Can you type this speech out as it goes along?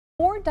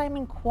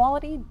4-diamond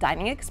quality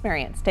dining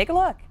experience. Take a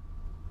look.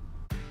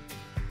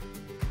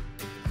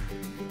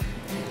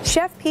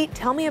 Chef Pete,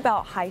 tell me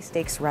about High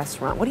Stakes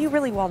Restaurant. What are you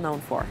really well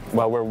known for?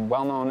 Well, we're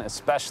well known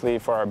especially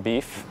for our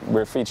beef.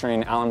 We're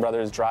featuring Allen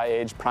Brothers dry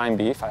aged prime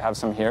beef. I have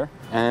some here.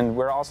 And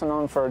we're also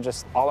known for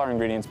just all our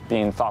ingredients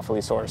being thoughtfully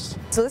sourced.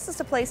 So this is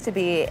the place to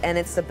be, and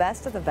it's the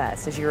best of the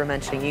best, as you were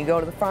mentioning. You go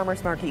to the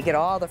farmer's market, you get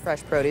all the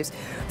fresh produce.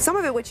 Some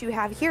of it which you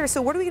have here.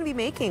 So what are we going to be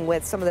making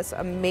with some of this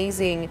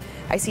amazing,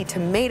 I see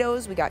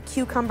tomatoes, we got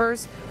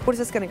cucumbers. What is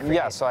this going to create?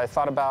 Yeah, so I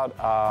thought about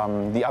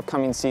the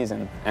upcoming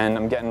season, and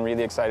I'm getting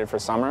really excited for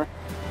summer.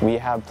 We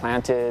have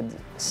planted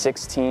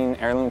 16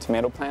 heirloom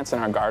tomato plants in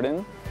our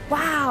garden.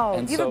 Wow,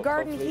 and you have a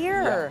garden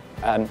here.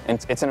 Yeah.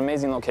 And it's an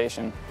amazing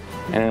location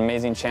and an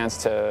amazing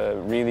chance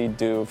to really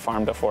do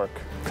farm to fork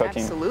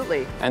cooking.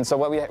 Absolutely. And so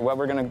what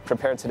we're going to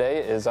prepare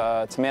today is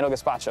tomato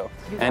gazpacho.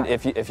 And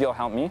if you'll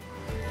help me.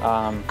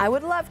 I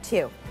would love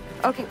to.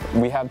 Okay.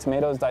 We have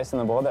tomatoes diced in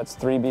the bowl. That's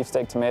 3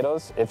 beefsteak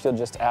tomatoes. If you'll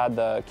just add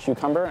the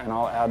cucumber, and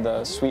I'll add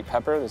the sweet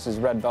pepper. This is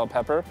red bell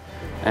pepper,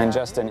 and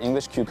just an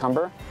English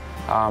cucumber.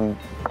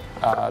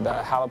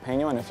 The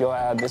jalapeno, and if you'll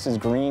add, this is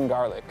green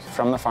garlic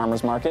from the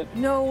farmer's market.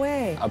 No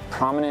way. A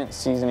prominent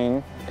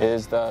seasoning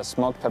is the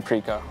smoked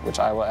paprika, which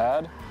I will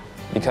add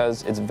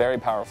because it's very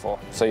powerful,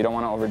 so you don't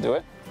want to overdo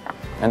it.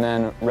 And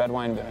then red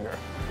wine vinegar.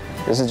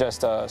 This is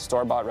just a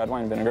store-bought red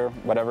wine vinegar.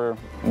 Whatever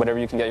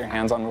you can get your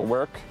hands on will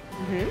work.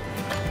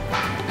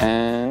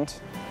 And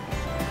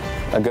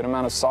a good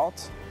amount of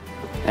salt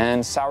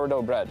and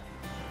sourdough bread.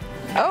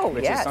 Oh,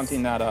 which yes. is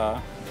something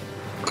that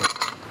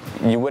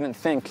you wouldn't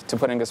think to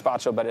put in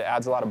gazpacho, but it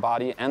adds a lot of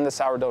body, and the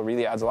sourdough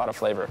really adds a lot of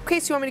flavor. Okay,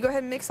 so you want me to go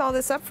ahead and mix all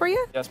this up for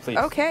you? Yes, please.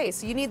 Okay,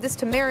 so you need this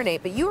to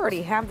marinate, but you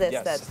already have this.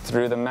 Yes, that's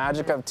through the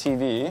magic of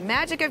TV.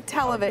 Magic of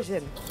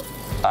television.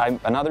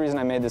 Another reason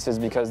I made this is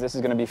because this is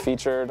going to be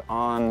featured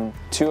on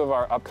 2 of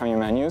our upcoming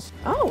menus.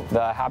 Oh.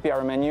 The happy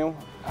hour menu,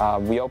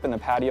 we open the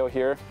patio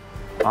here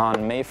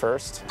on May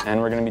 1st, and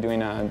we're going to be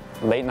doing a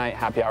late night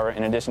happy hour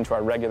in addition to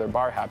our regular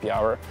bar happy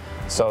hour.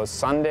 So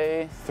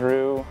Sunday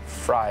through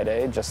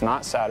Friday, just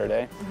not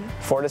Saturday,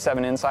 4 to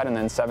 7 inside and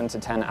then 7 to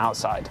 10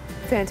 outside.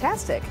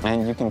 Fantastic.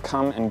 And you can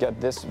come and get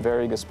this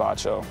very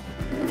gazpacho.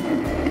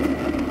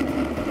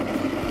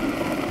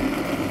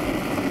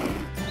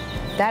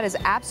 That is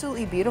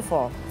absolutely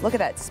beautiful. Look at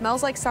that. It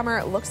smells like summer.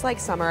 It looks like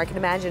summer. I can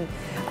imagine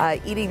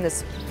eating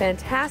this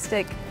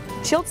fantastic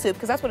chilled soup,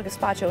 because that's what a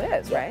gazpacho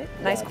is, right?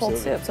 Nice cold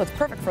soup. So it's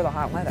perfect for the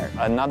hot weather.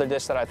 Another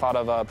dish that I thought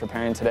of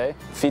preparing today,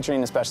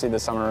 featuring especially the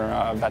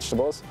summer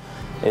vegetables,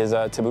 is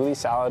a tabbouleh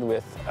salad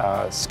with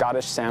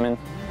Scottish salmon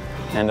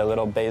and a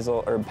little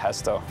basil herb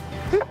pesto.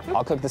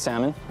 I'll cook the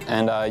salmon,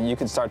 and you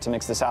could start to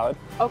mix the salad.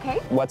 Okay.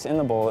 What's in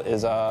the bowl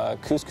is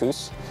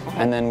couscous,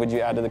 and then would you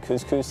add to the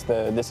couscous,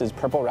 this is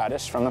purple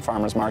radish from the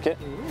farmer's market,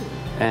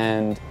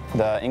 and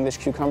the English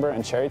cucumber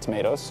and cherry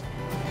tomatoes.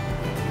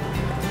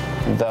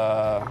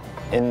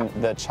 In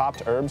the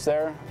chopped herbs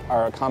there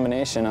are a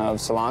combination of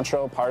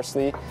cilantro,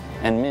 parsley,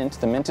 and mint.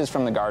 The mint is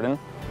from the garden,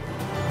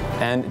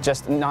 and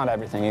just not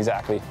everything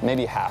exactly,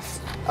 maybe half.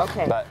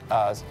 Okay. But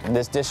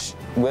this dish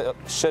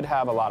should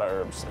have a lot of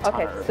herbs.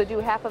 Okay, so do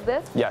half of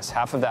this? Yes,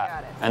 half of that.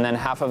 Got it. And then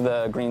half of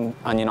the green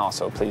onion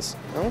also, please.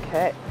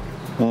 Okay.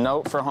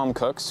 Note for home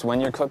cooks,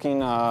 when you're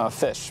cooking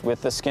fish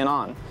with the skin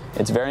on,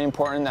 it's very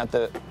important that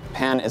the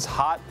pan is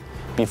hot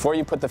before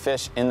you put the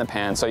fish in the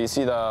pan. So you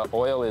see the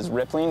oil is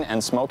rippling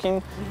and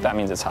smoking, that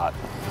means it's hot.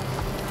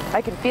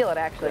 I can feel it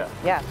actually,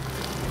 yeah.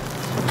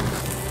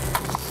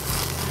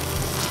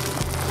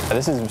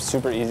 This is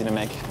super easy to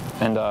make,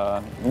 and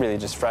really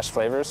just fresh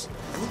flavors.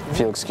 If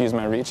you'll excuse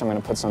my reach, I'm going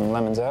to put some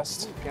lemon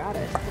zest. Got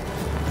it.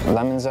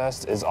 Lemon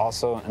zest is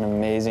also an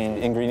amazing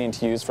ingredient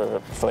to use for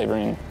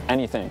flavoring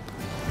anything.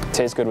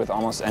 Tastes good with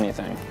almost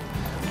anything.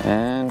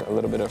 And a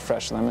little bit of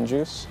fresh lemon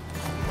juice.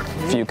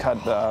 If you cut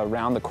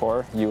around the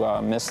core, you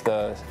miss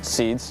the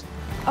seeds.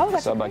 Oh,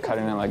 that's So by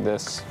cutting it like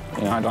this,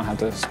 I don't have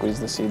to squeeze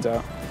the seeds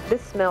out.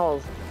 This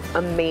smells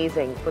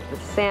amazing with the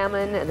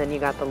salmon, and then you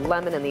got the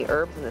lemon and the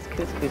herbs in this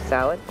couscous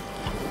salad.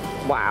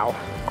 Wow.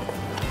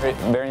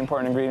 Very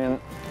important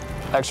ingredient,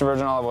 extra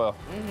virgin olive oil.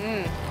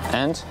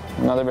 And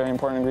another very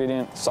important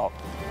ingredient, salt.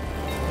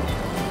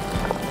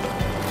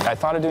 I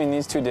thought of doing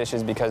these 2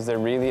 dishes because they're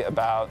really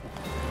about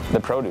the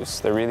produce.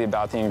 They're really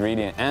about the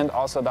ingredient, and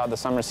also about the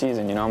summer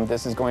season.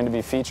 This is going to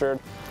be featured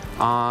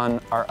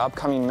on our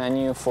upcoming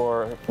menu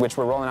which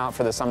we're rolling out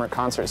for the summer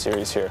concert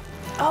series here.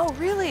 Oh,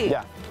 really?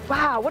 Yeah.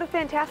 Wow, what a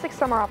fantastic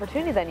summer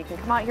opportunity then. You can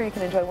come out here, you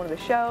can enjoy one of the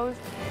shows,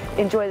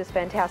 enjoy this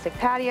fantastic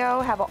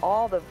patio, have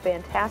all the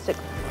fantastic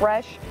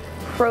fresh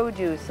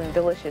produce and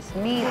delicious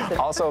meats. And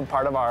Also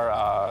part of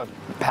our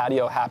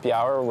patio happy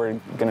hour, we're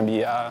going to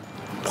be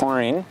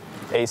pouring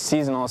a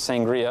seasonal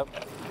sangria.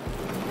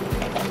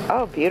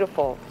 Oh,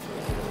 beautiful.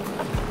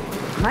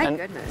 My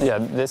goodness. Yeah,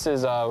 this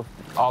is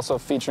also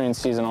featuring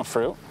seasonal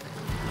fruit.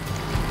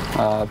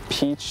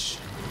 Peach,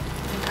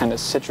 kind of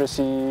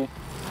citrusy,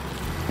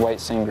 white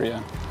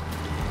sangria.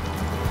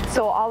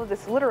 So all of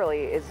this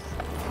literally is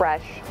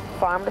fresh,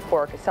 farm to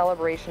fork, a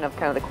celebration of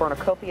kind of the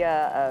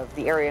cornucopia of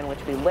the area in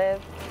which we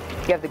live.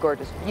 You have the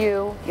gorgeous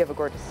view, you have a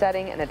gorgeous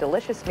setting, and a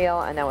delicious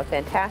meal, and now a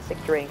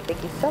fantastic drink.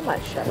 Thank you so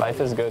much, Chef. Life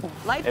is good.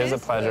 Life is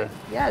is a pleasure.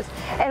 Good. Yes.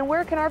 And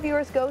where can our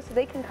viewers go so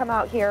they can come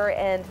out here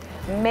and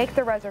make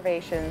the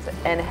reservations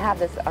and have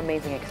this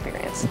amazing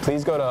experience?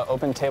 Please go to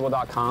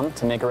opentable.com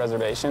to make a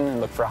reservation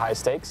and look for high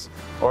stakes,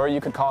 or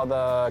you could call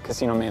the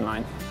casino main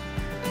line.